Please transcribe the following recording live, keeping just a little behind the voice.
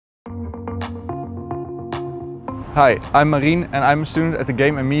Hi, I'm Marien and I'm a student at the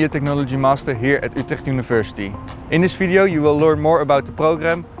Game and Media Technology Master here at Utrecht University. In this video you will learn more about the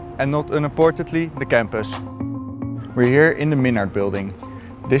program and not unimportantly the campus. We're here in the Minard Building.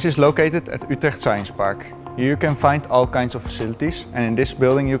 This is located at Utrecht Science Park. Here you can find all kinds of facilities, and in this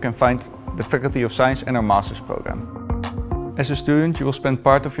building you can find the Faculty of Science and our Master's program. As a student you will spend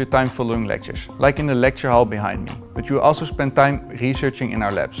part of your time following lectures, like in the lecture hall behind me. But you will also spend time researching in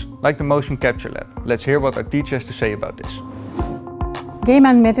our labs, like the motion capture lab. Let's hear what our teacher has to say about this. Game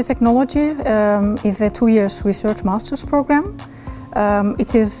and Media Technology is a 2-year research master's program.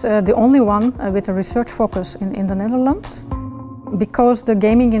 It is the only one with a research focus in the Netherlands. Because the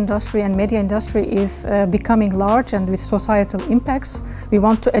gaming industry and media industry is becoming large and with societal impacts, we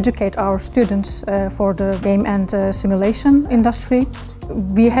want to educate our students for the game and simulation industry.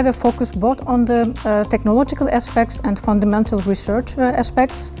 We have a focus both on the technological aspects and fundamental research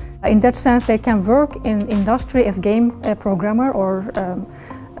aspects. In that sense, they can work in industry as game programmer or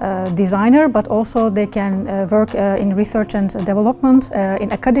designer, but also they can work in research and development,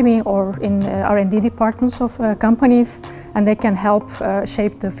 in academy or in R&D departments of companies, and they can help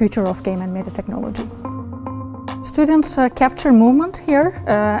shape the future of game and media technology. Students capture movement here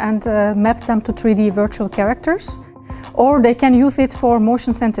and map them to 3D virtual characters, or they can use it for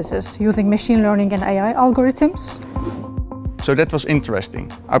motion synthesis using machine learning and AI algorithms. So that was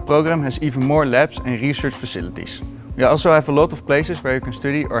interesting. Our program has even more labs and research facilities. We also have a lot of places where you can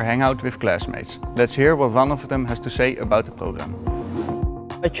study or hang out with classmates. Let's hear what one of them has to say about the program.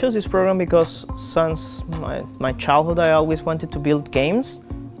 I chose this program because since my childhood I always wanted to build games,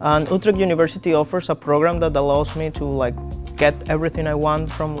 and Utrecht University offers a program that allows me to get everything I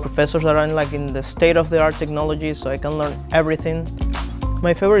want from professors that are in the state-of-the-art technology, so I can learn everything.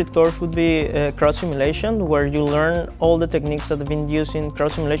 My favorite course would be crowd simulation, where you learn all the techniques that have been used in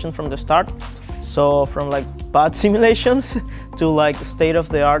crowd simulation from the start. So from bad simulations to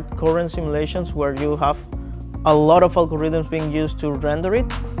state-of-the-art current simulations where you have a lot of algorithms being used to render it.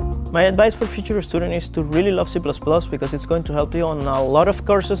 My advice for future students is to really love C++ because it's going to help you on a lot of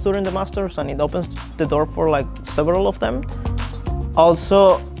courses during the masters, and it opens the door for several of them.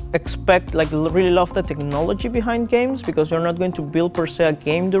 Also really love the technology behind games, because you're not going to build per se a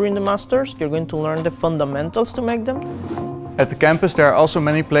game during the masters, you're going to learn the fundamentals to make them. At the campus there are also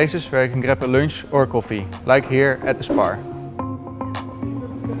many places where you can grab a lunch or coffee, like here at the Spar.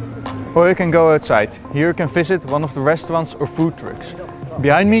 Or you can go outside. Here you can visit one of the restaurants or food trucks.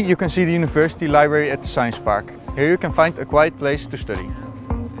 Behind me you can see the university library at the Science Park. Here you can find a quiet place to study.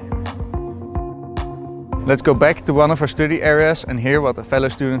 Let's go back to one of our study areas and hear what a fellow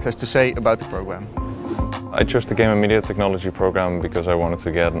student has to say about the program. I chose the Game and Media Technology program because I wanted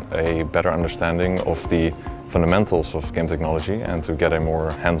to get a better understanding of the fundamentals of game technology and to get a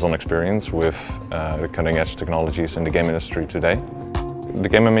more hands-on experience with the cutting-edge technologies in the game industry today. The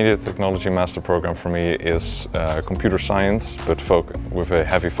Game and Media Technology Master program for me is computer science, but with a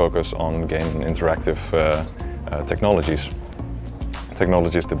heavy focus on game and interactive technologies.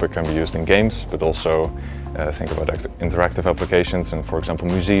 Technologies that can be used in games, but also think about interactive applications in, for example,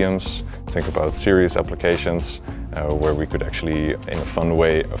 museums. Think about serious applications where we could actually, in a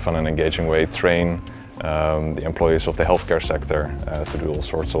fun and engaging way, train the employees of the healthcare sector to do all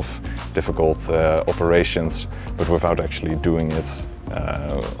sorts of difficult operations, but without actually doing it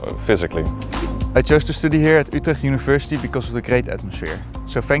physically. I chose to study here at Utrecht University because of the great atmosphere.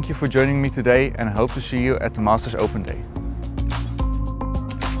 So thank you for joining me today, and I hope to see you at the Masters Open Day.